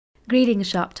Greetings,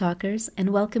 Shop Talkers,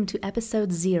 and welcome to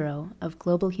Episode 0 of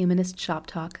Global Humanist Shop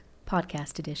Talk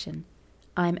Podcast Edition.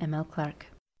 I'm mlclark.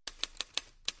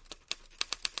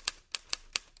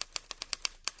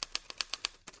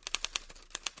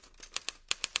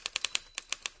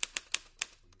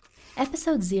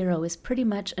 Episode 0 is pretty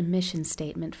much a mission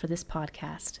statement for this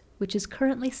podcast, which is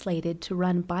currently slated to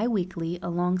run bi-weekly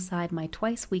alongside my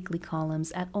twice-weekly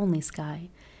columns at onlysky,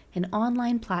 an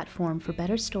online platform for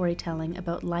better storytelling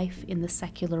about life in the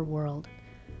secular world.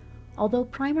 Although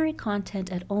primary content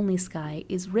at onlysky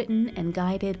is written and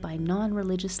guided by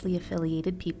non-religiously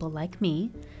affiliated people like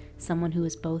me, someone who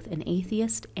is both an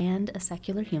atheist and a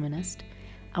secular humanist,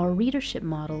 our readership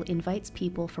model invites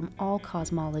people from all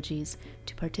cosmologies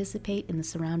to participate in the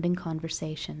surrounding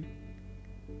conversation.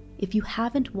 If you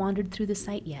haven't wandered through the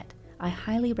site yet, I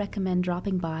highly recommend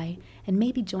dropping by and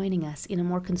maybe joining us in a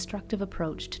more constructive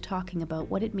approach to talking about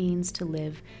what it means to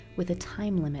live with a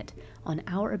time limit on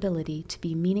our ability to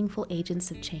be meaningful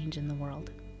agents of change in the world.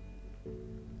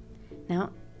 Now,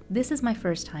 this is my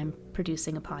first time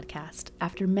producing a podcast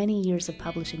after many years of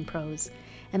publishing prose,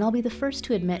 and I'll be the first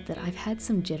to admit that I've had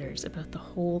some jitters about the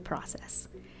whole process.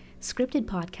 Scripted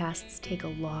podcasts take a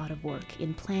lot of work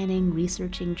in planning,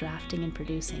 researching, drafting, and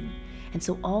producing. And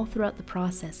so all throughout the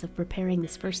process of preparing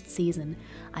this first season,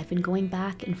 I've been going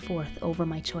back and forth over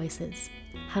my choices.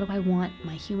 How do I want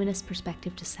my humanist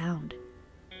perspective to sound?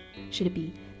 Should it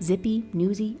be zippy,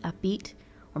 newsy, upbeat,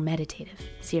 or meditative,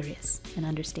 serious, and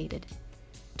understated?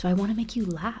 Do I want to make you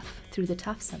laugh through the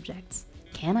tough subjects?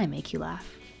 Can I make you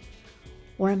laugh?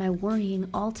 Or am I worrying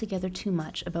altogether too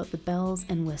much about the bells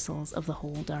and whistles of the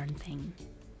whole darn thing?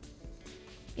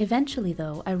 Eventually,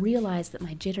 though, I realized that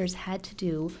my jitters had to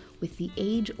do with the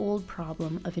age-old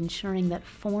problem of ensuring that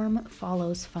form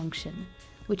follows function,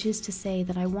 which is to say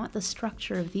that I want the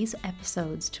structure of these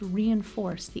episodes to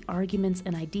reinforce the arguments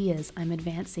and ideas I'm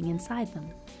advancing inside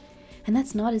them. And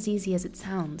that's not as easy as it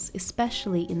sounds,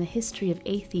 especially in the history of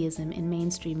atheism in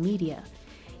mainstream media.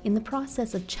 In the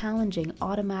process of challenging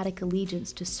automatic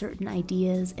allegiance to certain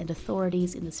ideas and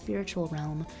authorities in the spiritual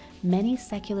realm, many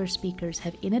secular speakers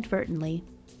have inadvertently,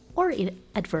 or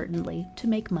inadvertently, to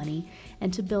make money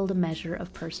and to build a measure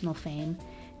of personal fame,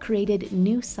 created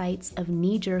new sites of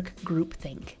knee-jerk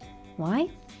groupthink. Why?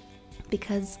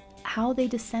 Because how they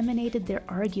disseminated their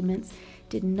arguments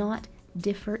did not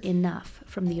differ enough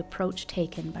from the approach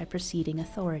taken by preceding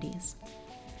authorities.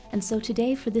 And so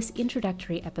today, for this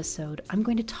introductory episode, I'm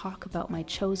going to talk about my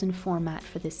chosen format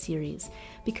for this series,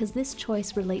 because this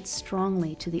choice relates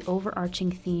strongly to the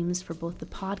overarching themes for both the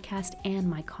podcast and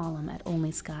my column at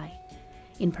onlysky.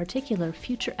 In particular,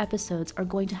 future episodes are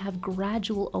going to have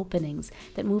gradual openings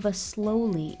that move us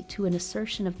slowly to an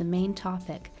assertion of the main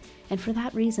topic, and for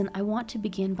that reason, I want to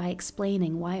begin by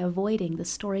explaining why avoiding the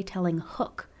storytelling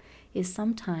hook is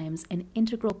sometimes an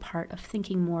integral part of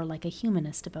thinking more like a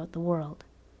humanist about the world.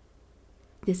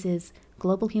 This is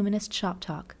Global Humanist Shop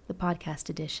Talk, the podcast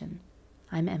edition.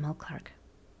 I'm mlclark.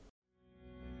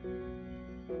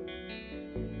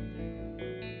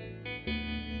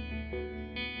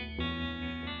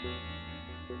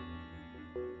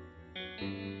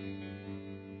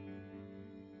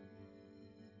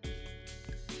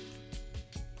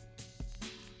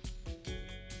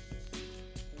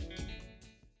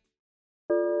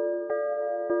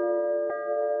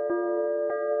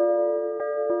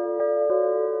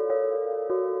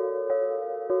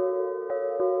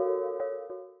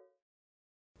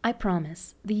 I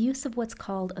promise, the use of what's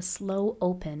called a slow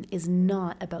open is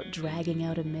not about dragging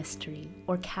out a mystery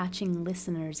or catching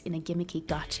listeners in a gimmicky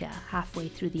gotcha halfway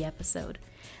through the episode.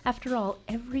 After all,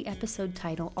 every episode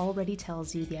title already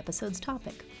tells you the episode's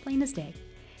topic, plain as day.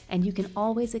 And you can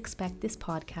always expect this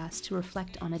podcast to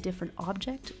reflect on a different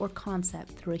object or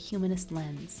concept through a humanist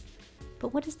lens.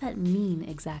 But what does that mean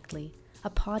exactly? A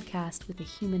podcast with a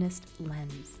humanist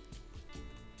lens.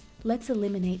 Let's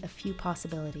eliminate a few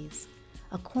possibilities.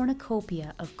 A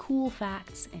cornucopia of cool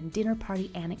facts and dinner party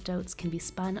anecdotes can be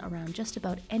spun around just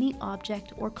about any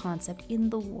object or concept in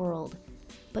the world,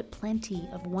 but plenty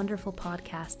of wonderful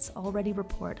podcasts already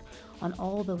report on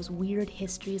all those weird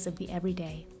histories of the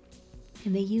everyday,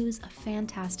 and they use a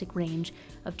fantastic range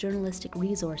of journalistic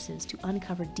resources to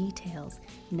uncover details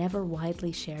never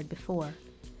widely shared before.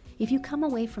 If you come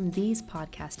away from these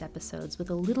podcast episodes with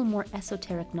a little more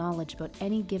esoteric knowledge about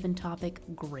any given topic,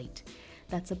 great.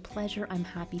 That's a pleasure I'm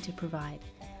happy to provide.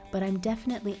 But I'm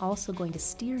definitely also going to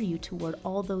steer you toward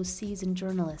all those seasoned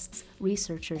journalists,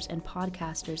 researchers, and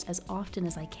podcasters as often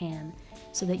as I can,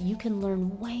 so that you can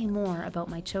learn way more about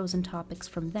my chosen topics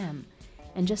from them,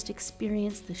 and just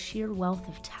experience the sheer wealth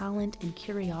of talent and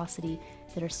curiosity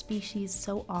that our species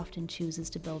so often chooses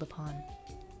to build upon.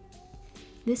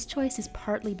 This choice is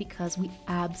partly because we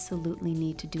absolutely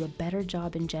need to do a better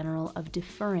job in general of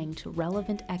deferring to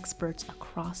relevant experts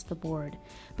across the board,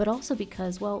 but also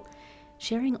because, well,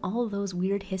 sharing all those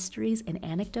weird histories and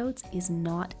anecdotes is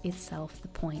not itself the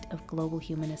point of global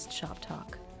humanist shop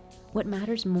talk. What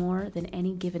matters more than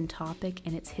any given topic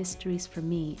and its histories for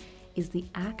me is the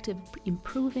act of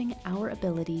improving our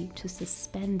ability to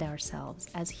suspend ourselves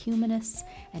as humanists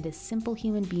and as simple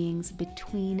human beings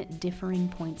between differing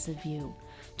points of view,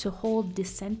 to hold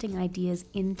dissenting ideas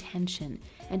in tension,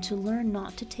 and to learn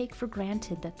not to take for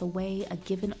granted that the way a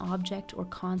given object or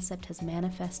concept has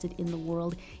manifested in the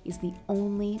world is the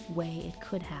only way it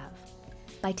could have.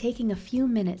 By taking a few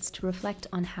minutes to reflect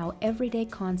on how everyday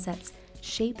concepts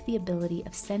shape the ability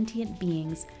of sentient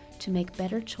beings to make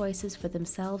better choices for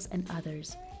themselves and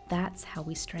others, that's how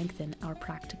we strengthen our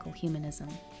practical humanism.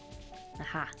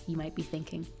 Aha, you might be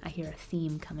thinking, I hear a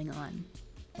theme coming on.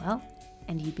 Well,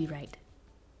 and you'd be right.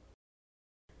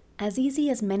 As easy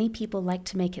as many people like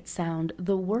to make it sound,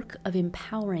 the work of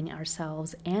empowering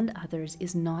ourselves and others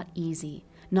is not easy.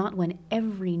 Not when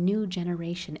every new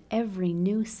generation, every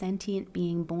new sentient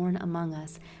being born among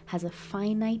us has a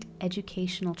finite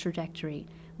educational trajectory,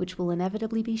 which will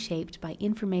inevitably be shaped by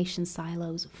information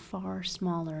silos far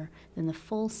smaller than the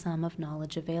full sum of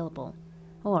knowledge available.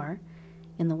 Or,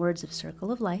 in the words of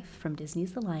Circle of Life from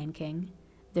Disney's The Lion King,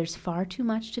 there's far too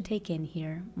much to take in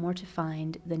here, more to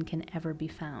find than can ever be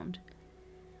found.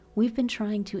 We've been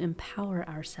trying to empower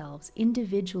ourselves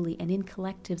individually and in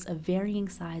collectives of varying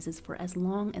sizes for as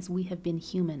long as we have been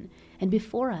human, and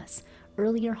before us,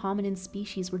 earlier hominin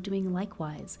species were doing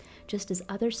likewise, just as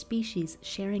other species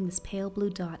sharing this pale blue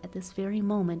dot at this very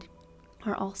moment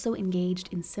are also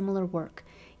engaged in similar work,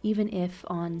 even if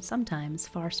on sometimes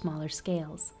far smaller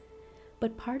scales.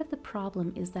 But part of the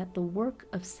problem is that the work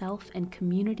of self and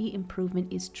community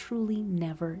improvement is truly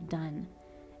never done.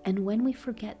 And when we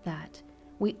forget that,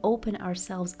 we open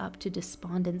ourselves up to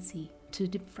despondency, to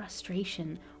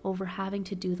frustration over having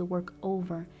to do the work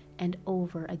over and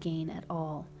over again at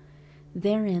all.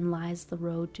 Therein lies the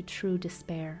road to true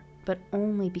despair, but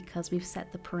only because we've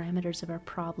set the parameters of our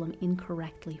problem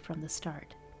incorrectly from the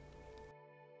start.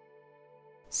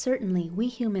 Certainly, we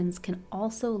humans can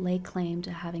also lay claim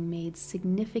to having made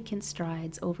significant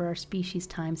strides over our species'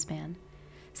 time span.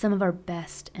 Some of our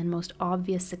best and most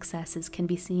obvious successes can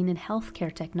be seen in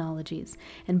healthcare technologies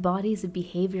and bodies of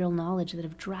behavioral knowledge that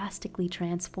have drastically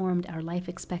transformed our life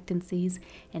expectancies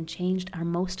and changed our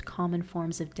most common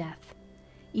forms of death,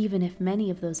 even if many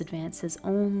of those advances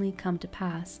only come to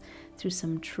pass through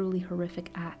some truly horrific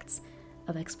acts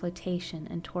of exploitation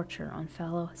and torture on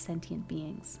fellow sentient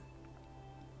beings.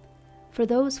 For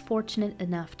those fortunate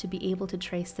enough to be able to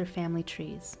trace their family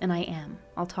trees, and I am,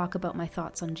 I'll talk about my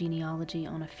thoughts on genealogy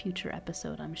on a future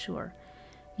episode, I'm sure,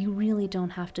 you really don't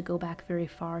have to go back very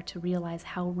far to realize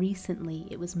how recently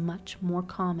it was much more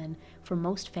common for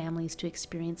most families to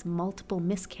experience multiple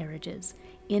miscarriages,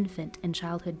 infant and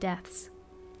childhood deaths.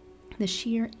 The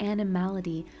sheer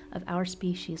animality of our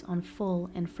species on full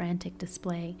and frantic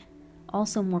display.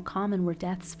 Also more common were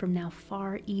deaths from now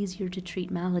far easier to treat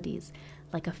maladies,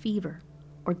 like a fever,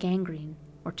 or gangrene,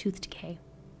 or tooth decay.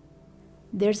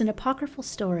 There's an apocryphal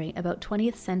story about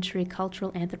 20th century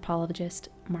cultural anthropologist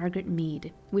Margaret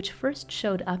Mead, which first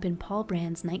showed up in Paul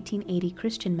Brand's 1980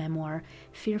 Christian memoir,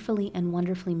 Fearfully and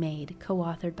Wonderfully Made,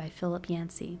 co-authored by Philip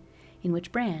Yancey, in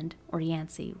which Brand, or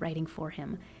Yancey, writing for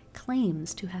him,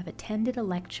 claims to have attended a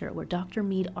lecture where Dr.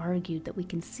 Mead argued that we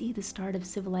can see the start of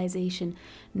civilization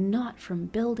not from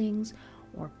buildings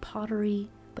or pottery,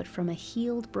 but from a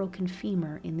healed broken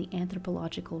femur in the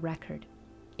anthropological record.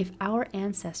 If our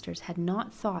ancestors had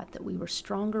not thought that we were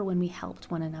stronger when we helped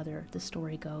one another, the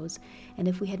story goes, and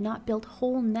if we had not built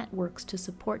whole networks to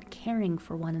support caring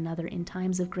for one another in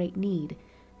times of great need,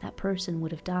 that person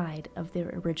would have died of their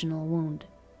original wound.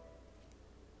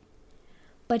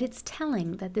 But it's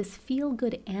telling that this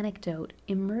feel-good anecdote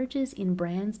emerges in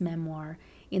Brand's memoir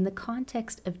in the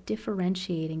context of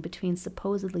differentiating between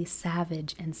supposedly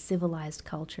savage and civilized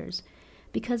cultures.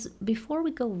 Because before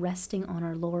we go resting on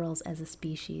our laurels as a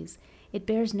species, it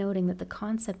bears noting that the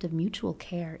concept of mutual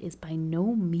care is by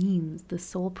no means the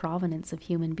sole provenance of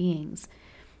human beings,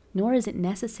 nor is it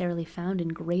necessarily found in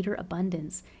greater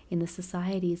abundance in the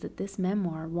societies that this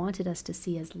memoir wanted us to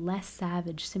see as less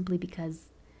savage simply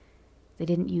because they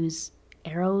didn't use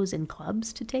arrows and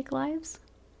clubs to take lives.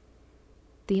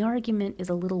 The argument is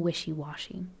a little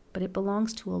wishy-washy. but it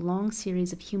belongs to a long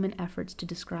series of human efforts to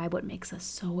describe what makes us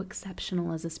so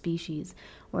exceptional as a species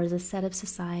or as a set of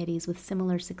societies with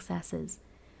similar successes,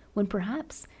 when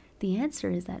perhaps the answer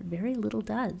is that very little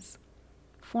does.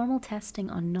 Formal testing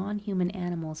on non-human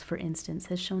animals, for instance,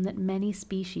 has shown that many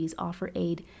species offer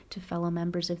aid to fellow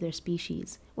members of their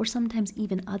species, or sometimes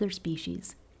even other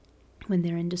species, when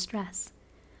they're in distress.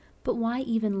 But why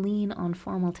even lean on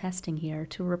formal testing here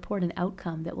to report an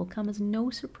outcome that will come as no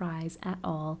surprise at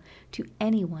all to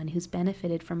anyone who's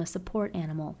benefited from a support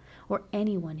animal, or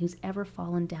anyone who's ever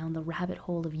fallen down the rabbit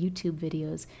hole of YouTube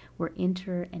videos where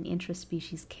inter- and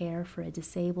intraspecies care for a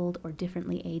disabled or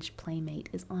differently aged playmate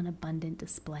is on abundant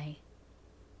display?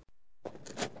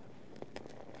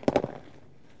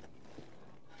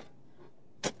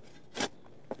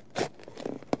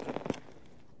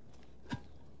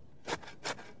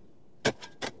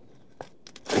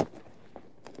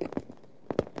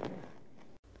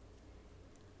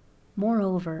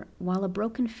 Moreover, while a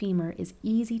broken femur is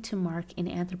easy to mark in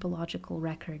anthropological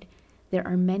record, there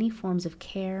are many forms of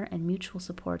care and mutual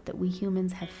support that we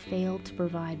humans have failed to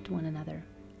provide to one another,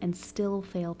 and still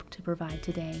fail to provide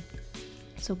today.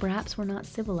 So perhaps we're not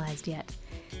civilized yet,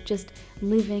 just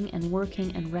living and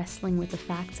working and wrestling with the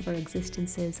facts of our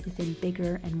existences within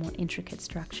bigger and more intricate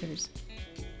structures.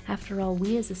 After all,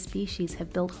 we as a species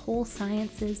have built whole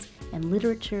sciences and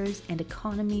literatures and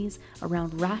economies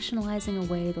around rationalizing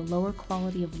away the lower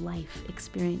quality of life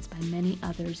experienced by many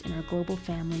others in our global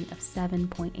family of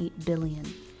 7.8 billion.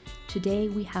 Today,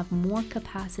 we have more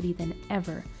capacity than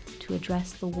ever to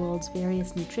address the world's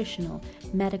various nutritional,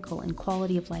 medical, and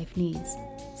quality of life needs.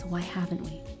 So why haven't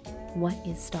we? What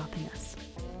is stopping us?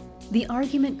 The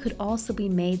argument could also be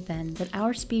made then that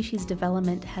our species'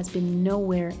 development has been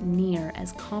nowhere near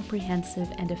as comprehensive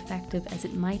and effective as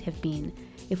it might have been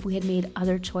if we had made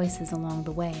other choices along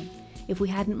the way, if we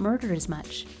hadn't murdered as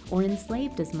much, or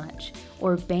enslaved as much,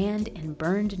 or banned and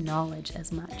burned knowledge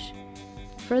as much.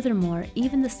 Furthermore,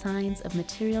 even the signs of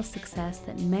material success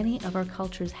that many of our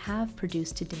cultures have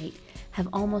produced to date have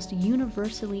almost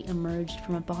universally emerged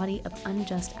from a body of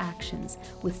unjust actions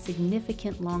with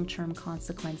significant long-term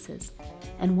consequences.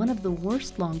 And one of the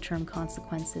worst long-term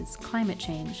consequences, climate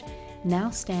change, now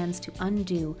stands to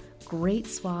undo great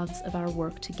swaths of our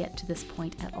work to get to this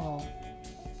point at all.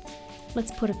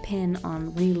 Let's put a pin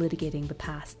on relitigating the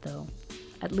past, though,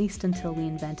 at least until we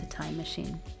invent a time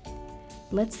machine.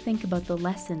 Let's think about the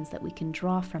lessons that we can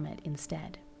draw from it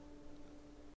instead.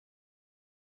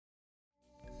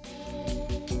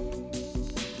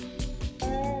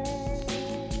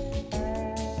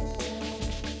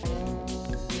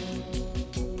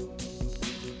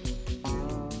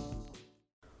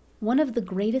 One of the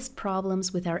greatest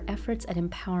problems with our efforts at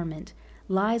empowerment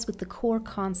lies with the core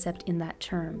concept in that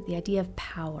term, the idea of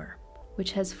power,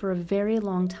 which has for a very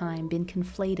long time been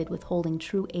conflated with holding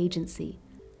true agency.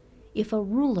 If a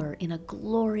ruler in a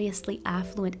gloriously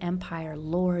affluent empire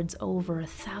lords over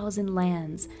 1,000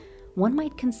 lands, one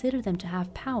might consider them to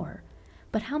have power,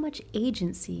 but how much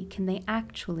agency can they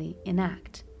actually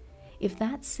enact? If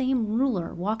that same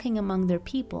ruler walking among their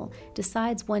people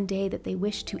decides one day that they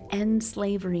wish to end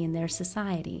slavery in their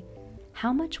society,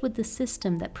 how much would the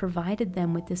system that provided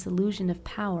them with this illusion of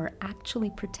power actually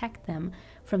protect them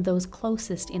from those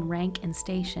closest in rank and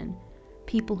station,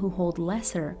 people who hold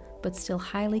lesser but still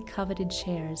highly coveted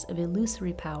shares of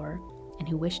illusory power and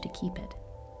who wish to keep it?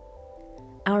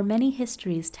 Our many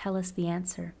histories tell us the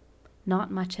answer. Not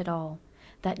much at all.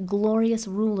 That glorious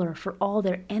ruler, for all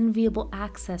their enviable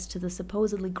access to the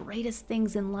supposedly greatest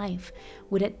things in life,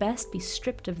 would at best be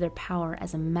stripped of their power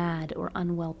as a mad or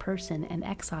unwell person and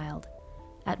exiled.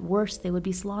 At worst, they would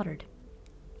be slaughtered,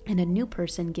 and a new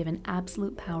person given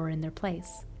absolute power in their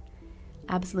place.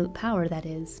 Absolute power, that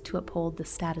is, to uphold the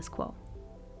status quo.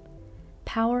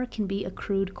 Power can be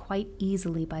accrued quite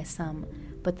easily by some,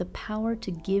 but the power to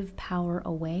give power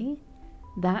away,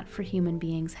 that for human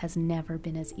beings has never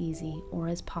been as easy or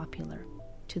as popular,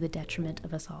 to the detriment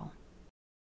of us all.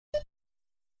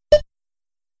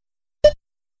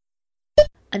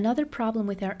 Another problem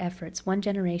with our efforts, one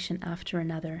generation after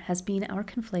another, has been our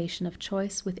conflation of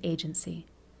choice with agency.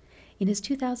 In his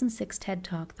 2006 TED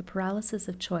Talk, The Paralysis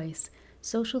of Choice,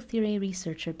 social theory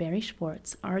researcher Barry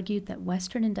Schwartz argued that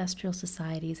Western industrial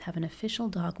societies have an official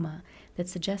dogma that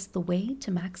suggests the way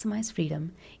to maximize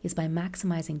freedom is by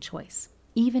maximizing choice,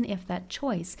 even if that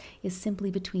choice is simply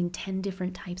between 10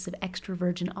 different types of extra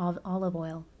virgin olive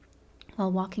oil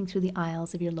while walking through the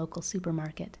aisles of your local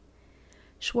supermarket.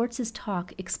 Schwartz's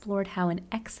talk explored how an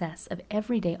excess of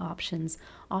everyday options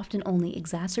often only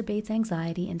exacerbates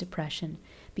anxiety and depression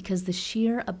because the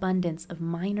sheer abundance of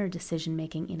minor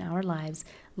decision-making in our lives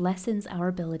lessens our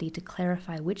ability to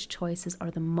clarify which choices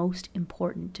are the most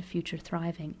important to future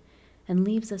thriving and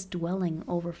leaves us dwelling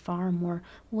over far more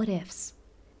what-ifs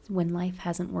when life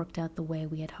hasn't worked out the way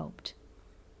we had hoped.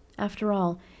 After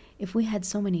all, if we had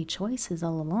so many choices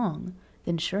all along,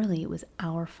 then surely it was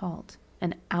our fault,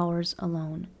 and ours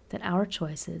alone, that our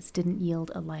choices didn't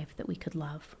yield a life that we could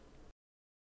love.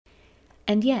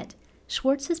 And yet,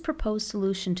 Schwartz's proposed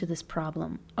solution to this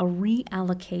problem, a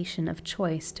reallocation of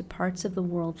choice to parts of the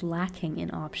world lacking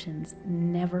in options,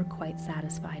 never quite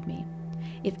satisfied me.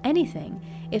 If anything,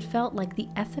 it felt like the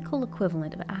ethical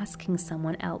equivalent of asking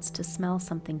someone else to smell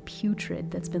something putrid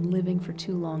that's been living for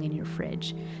too long in your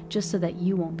fridge, just so that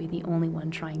you won't be the only one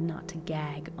trying not to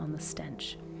gag on the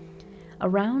stench.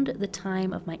 Around the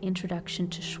time of my introduction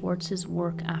to Schwartz's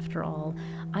work, after all,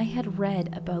 I had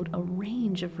read about a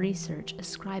range of research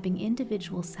ascribing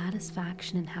individual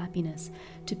satisfaction and happiness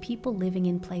to people living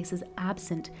in places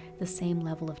absent the same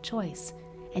level of choice.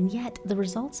 And yet, the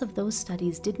results of those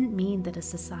studies didn't mean that a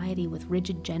society with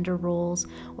rigid gender roles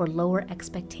or lower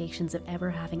expectations of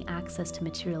ever having access to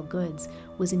material goods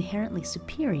was inherently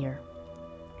superior.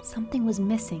 Something was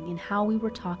missing in how we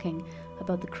were talking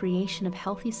about the creation of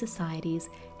healthy societies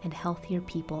and healthier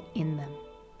people in them.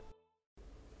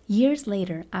 Years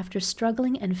later, after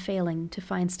struggling and failing to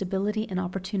find stability and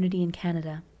opportunity in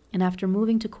Canada, and after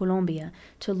moving to Colombia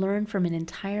to learn from an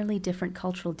entirely different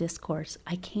cultural discourse,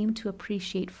 I came to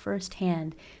appreciate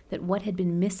firsthand that what had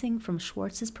been missing from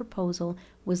Schwartz's proposal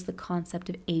was the concept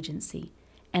of agency,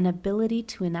 an ability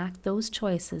to enact those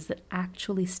choices that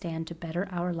actually stand to better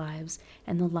our lives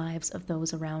and the lives of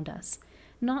those around us,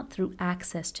 not through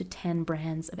access to 10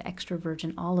 brands of extra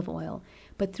virgin olive oil,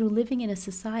 but through living in a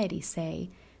society, say,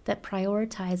 that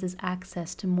prioritizes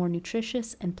access to more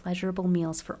nutritious and pleasurable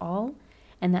meals for all,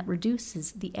 and that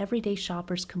reduces the everyday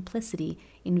shopper's complicity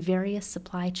in various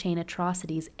supply chain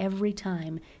atrocities every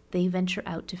time they venture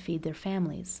out to feed their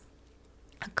families.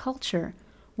 A culture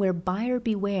where buyer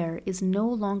beware is no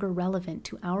longer relevant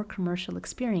to our commercial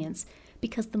experience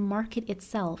because the market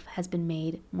itself has been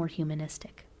made more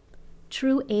humanistic.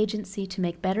 True agency to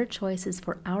make better choices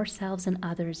for ourselves and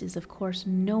others is, of course,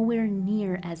 nowhere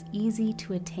near as easy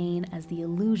to attain as the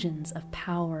illusions of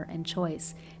power and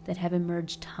choice that have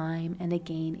emerged time and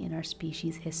again in our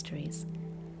species' histories.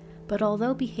 But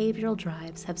although behavioral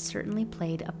drives have certainly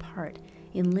played a part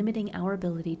in limiting our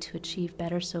ability to achieve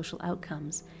better social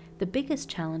outcomes, the biggest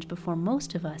challenge before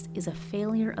most of us is a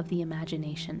failure of the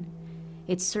imagination.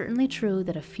 It's certainly true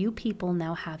that a few people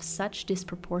now have such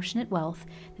disproportionate wealth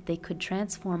that they could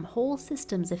transform whole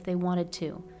systems if they wanted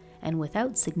to, and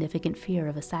without significant fear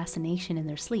of assassination in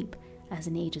their sleep, as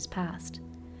in ages past.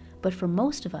 But for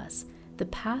most of us, the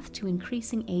path to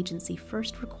increasing agency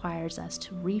first requires us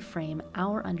to reframe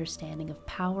our understanding of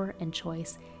power and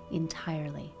choice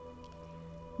entirely.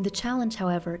 The challenge,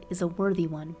 however, is a worthy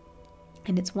one,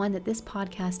 and it's one that this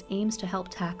podcast aims to help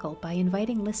tackle by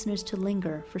inviting listeners to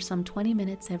linger for some 20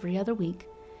 minutes every other week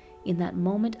in that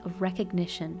moment of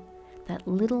recognition, that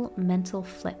little mental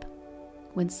flip,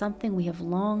 when something we have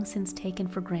long since taken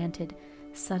for granted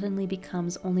suddenly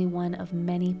becomes only one of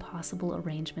many possible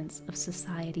arrangements of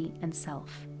society and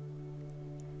self.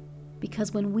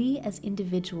 Because when we as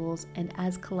individuals and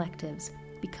as collectives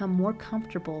become more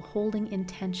comfortable holding in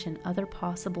tension other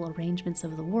possible arrangements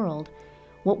of the world,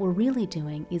 what we're really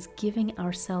doing is giving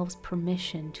ourselves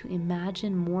permission to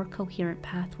imagine more coherent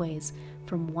pathways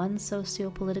from one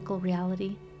socio-political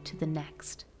reality to the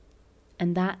next.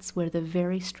 And that's where the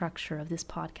very structure of this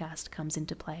podcast comes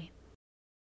into play.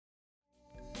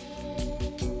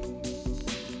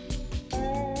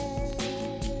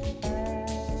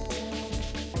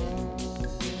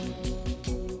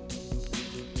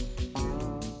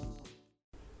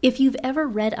 If you've ever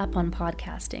read up on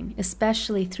podcasting,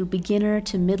 especially through beginner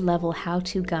to mid-level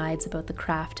how-to guides about the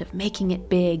craft of making it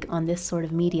big on this sort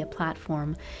of media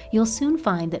platform, you'll soon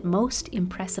find that most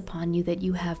impress upon you that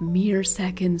you have mere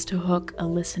seconds to hook a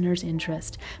listener's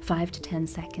interest, 5 to 10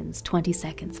 seconds, 20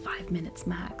 seconds, 5 minutes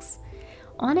max.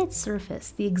 On its surface,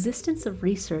 the existence of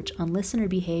research on listener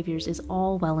behaviors is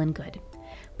all well and good.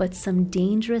 But some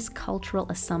dangerous cultural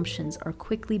assumptions are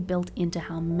quickly built into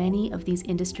how many of these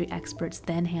industry experts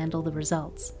then handle the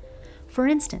results. For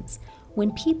instance,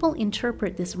 when people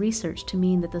interpret this research to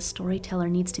mean that the storyteller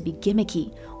needs to be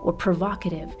gimmicky or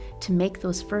provocative to make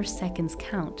those first seconds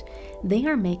count, they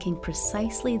are making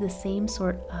precisely the same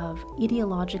sort of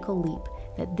ideological leap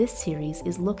that this series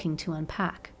is looking to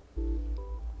unpack.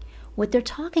 What they're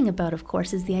talking about, of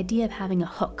course, is the idea of having a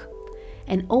hook,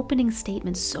 an opening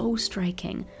statement so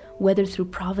striking, whether through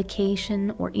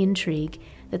provocation or intrigue,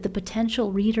 that the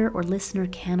potential reader or listener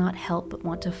cannot help but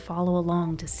want to follow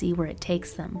along to see where it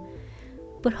takes them.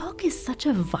 But hook is such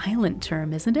a violent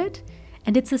term, isn't it?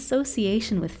 And its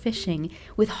association with fishing,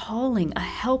 with hauling a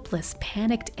helpless,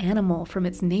 panicked animal from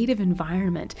its native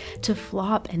environment to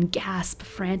flop and gasp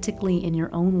frantically in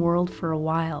your own world for a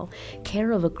while,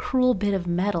 care of a cruel bit of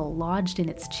metal lodged in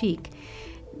its cheek,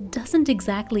 doesn't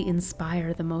exactly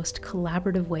inspire the most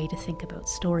collaborative way to think about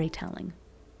storytelling.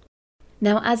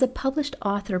 Now, as a published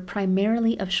author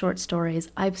primarily of short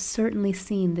stories, I've certainly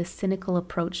seen this cynical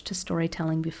approach to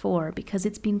storytelling before because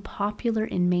it's been popular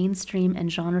in mainstream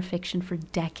and genre fiction for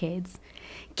decades.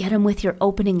 Get 'em with your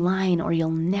opening line or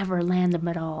you'll never land them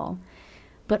at all.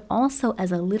 But also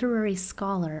as a literary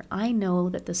scholar, I know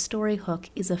that the story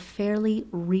hook is a fairly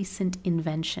recent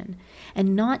invention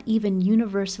and not even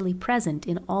universally present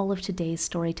in all of today's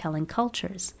storytelling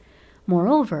cultures.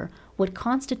 Moreover, what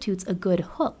constitutes a good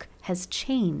hook has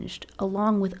changed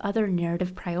along with other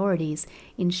narrative priorities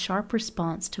in sharp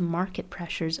response to market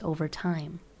pressures over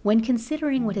time. When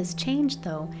considering what has changed,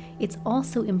 though, it's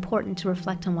also important to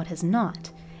reflect on what has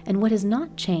not. And what has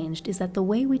not changed is that the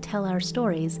way we tell our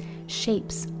stories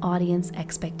shapes audience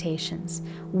expectations.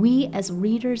 We as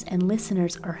readers and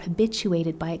listeners are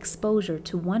habituated by exposure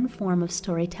to one form of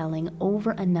storytelling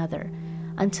over another,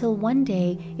 until one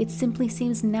day it simply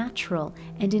seems natural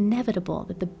and inevitable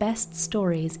that the best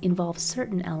stories involve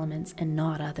certain elements and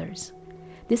not others.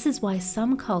 This is why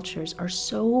some cultures are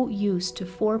so used to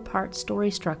 4-part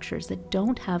story structures that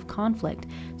don't have conflict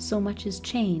so much as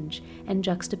change and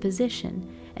juxtaposition,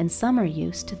 and some are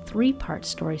used to 3-part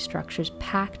story structures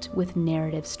packed with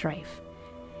narrative strife.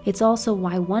 It's also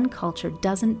why one culture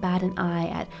doesn't bat an eye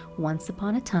at once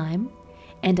upon a time,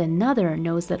 and another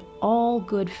knows that all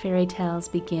good fairy tales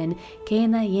begin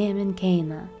Kena Yemen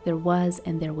Kena, there was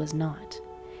and there was not.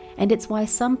 And it's why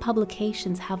some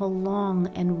publications have a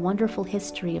long and wonderful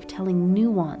history of telling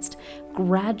nuanced,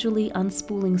 gradually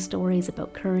unspooling stories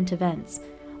about current events,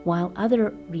 while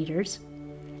other readers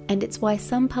And it's why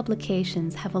some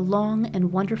publications have a long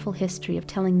and wonderful history of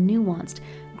telling nuanced,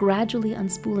 gradually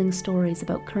unspooling stories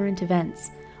about current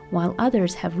events, while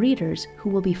others have readers who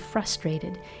will be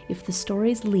frustrated if the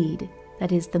story's lead,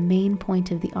 that is the main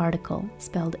point of the article,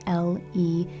 spelled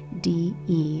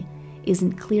L-E-D-E,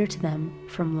 isn't clear to them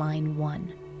from line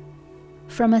 1.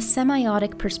 From a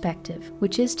semiotic perspective,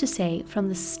 which is to say from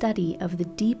the study of the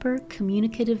deeper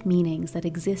communicative meanings that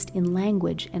exist in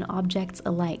language and objects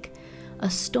alike, a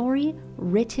story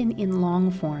written in long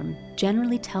form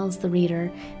generally tells the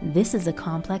reader, this is a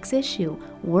complex issue,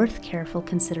 worth careful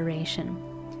consideration.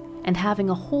 And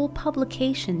having a whole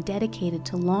publication dedicated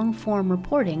to long-form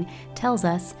reporting tells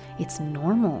us it's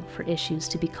normal for issues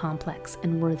to be complex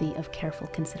and worthy of careful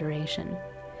consideration.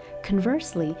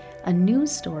 Conversely, a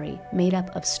news story made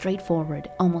up of straightforward,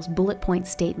 almost bullet-point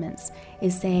statements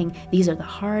is saying these are the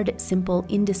hard, simple,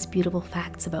 indisputable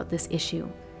facts about this issue.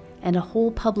 And a whole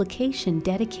publication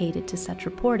dedicated to such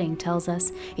reporting tells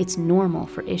us it's normal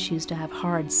for issues to have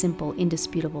hard, simple,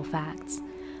 indisputable facts.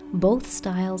 Both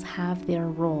styles have their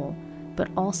role, but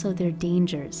also their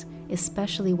dangers,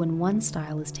 especially when one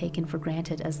style is taken for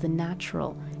granted as the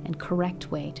natural and correct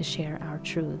way to share our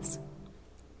truths.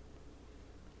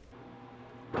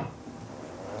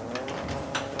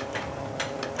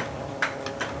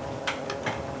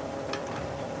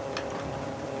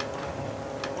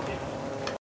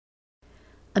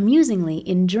 Amusingly,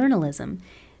 in journalism,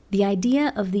 the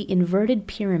idea of the inverted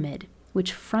pyramid,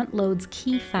 which front-loads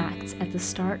key facts at the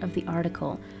start of the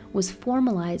article, was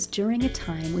formalized during a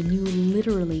time when you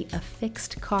literally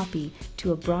affixed copy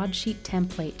to a broadsheet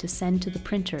template to send to the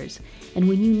printers, and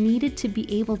when you needed to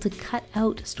be able to cut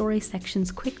out story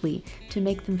sections quickly to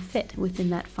make them fit within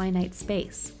that finite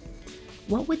space.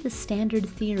 What would the standard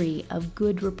theory of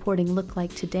good reporting look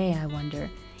like today, I wonder,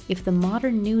 if the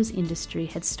modern news industry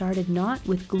had started not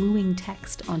with gluing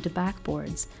text onto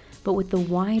backboards, but with the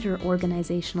wider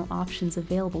organizational options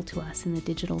available to us in the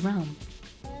digital realm?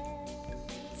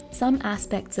 Some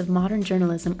aspects of modern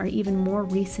journalism are even more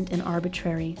recent and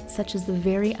arbitrary, such as the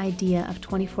very idea of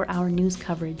 24-hour news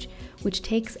coverage, which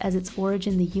takes as its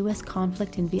origin the US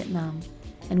conflict in Vietnam,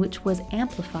 and which was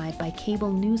amplified by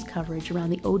cable news coverage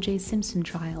around the O.J. Simpson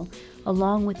trial,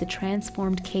 along with the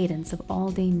transformed cadence of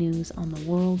all-day news on the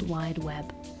World Wide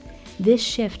Web. This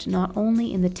shift, not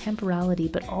only in the temporality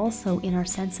but also in our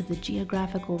sense of the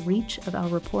geographical reach of our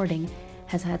reporting,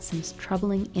 has had some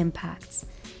troubling impacts,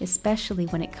 especially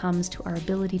when it comes to our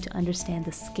ability to understand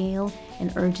the scale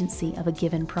and urgency of a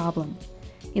given problem.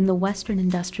 In the Western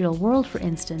industrial world, for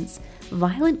instance,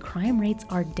 violent crime rates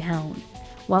are down,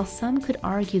 while some could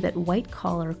argue that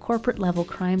white-collar, corporate-level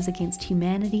crimes against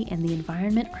humanity and the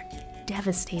environment are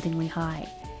devastatingly high.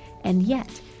 And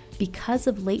yet, because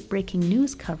of late-breaking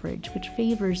news coverage, which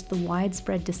favors the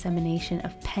widespread dissemination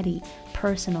of petty,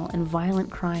 personal, and violent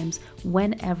crimes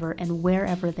whenever and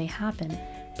wherever they happen,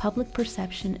 public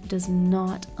perception does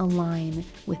not align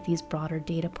with these broader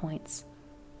data points.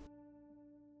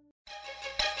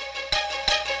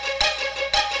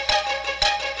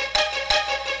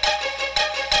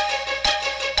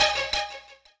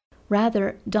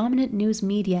 Rather, dominant news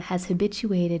media has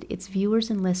habituated its viewers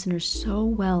and listeners so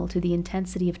well to the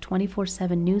intensity of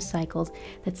 24/7 news cycles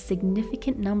that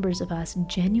significant numbers of us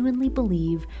genuinely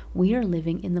believe we are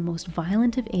living in the most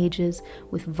violent of ages,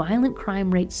 with violent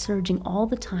crime rates surging all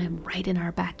the time right in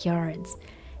our backyards.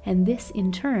 And this,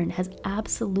 in turn, has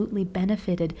absolutely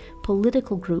benefited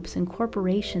political groups and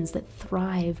corporations that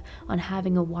thrive on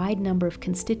having a wide number of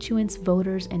constituents,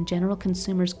 voters, and general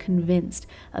consumers convinced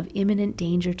of imminent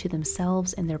danger to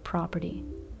themselves and their property.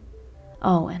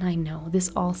 Oh, and I know,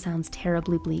 this all sounds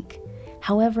terribly bleak.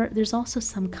 However, there's also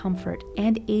some comfort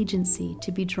and agency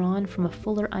to be drawn from a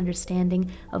fuller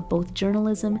understanding of both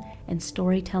journalism and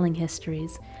storytelling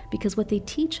histories, because what they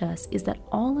teach us is that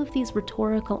all of these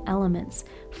rhetorical elements,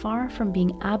 far from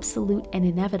being absolute and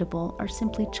inevitable, are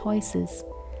simply choices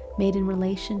made in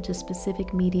relation to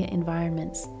specific media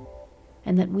environments,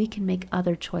 and that we can make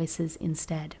other choices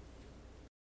instead.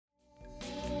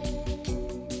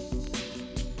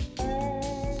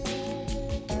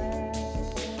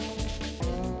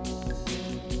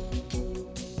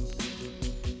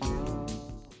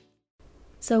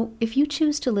 So, if you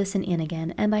choose to listen in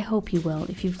again, and I hope you will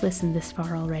if you've listened this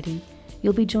far already,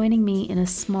 you'll be joining me in a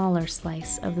smaller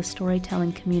slice of the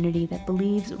storytelling community that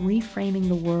believes reframing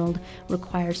the world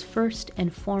requires first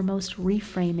and foremost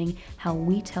reframing how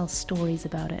we tell stories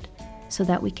about it, so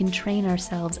that we can train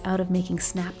ourselves out of making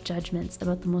snap judgments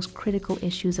about the most critical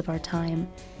issues of our time,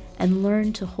 and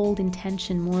learn to hold in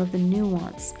tension more of the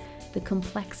nuance, the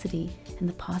complexity, and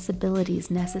the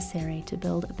possibilities necessary to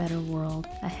build a better world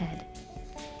ahead.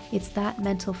 It's that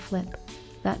mental flip,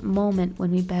 that moment when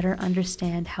we better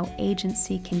understand how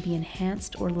agency can be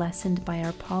enhanced or lessened by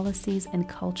our policies and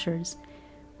cultures,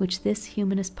 which this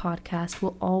Humanist podcast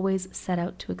will always set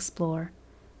out to explore,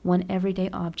 one everyday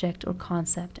object or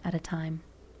concept at a time.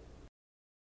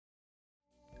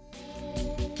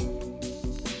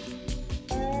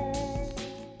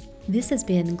 This has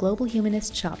been Global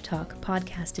Humanist Shop Talk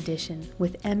Podcast Edition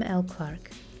with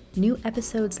mlclark. New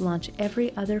episodes launch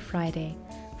every other Friday.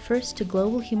 First to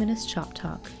Global Humanist Shop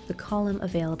Talk, the column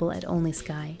available at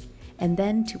onlysky, and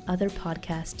then to other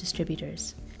podcast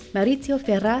distributors. Mauricio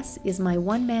Ferraz is my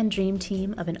one-man dream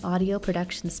team of an audio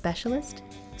production specialist.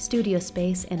 Studio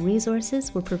space and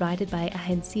resources were provided by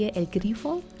Agencia El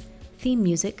Grifo. Theme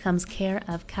music comes care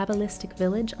of Kabbalistic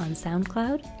Village on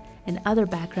SoundCloud, and other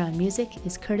background music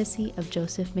is courtesy of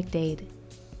Joseph McDade.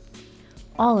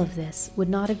 All of this would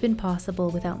not have been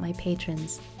possible without my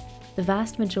patrons, the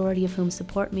vast majority of whom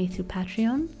support me through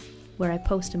Patreon, where I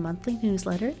post a monthly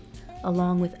newsletter,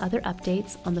 along with other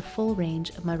updates on the full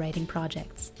range of my writing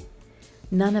projects.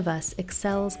 None of us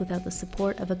excels without the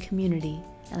support of a community,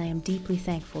 and I am deeply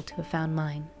thankful to have found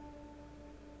mine.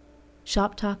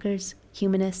 Shop talkers,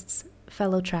 humanists,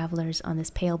 fellow travelers on this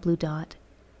pale blue dot,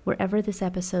 wherever this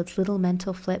episode's little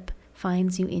mental flip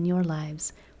finds you in your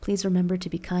lives, please remember to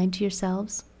be kind to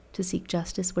yourselves, to seek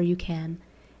justice where you can,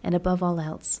 and above all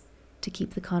else, to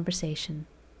keep the conversation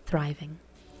thriving.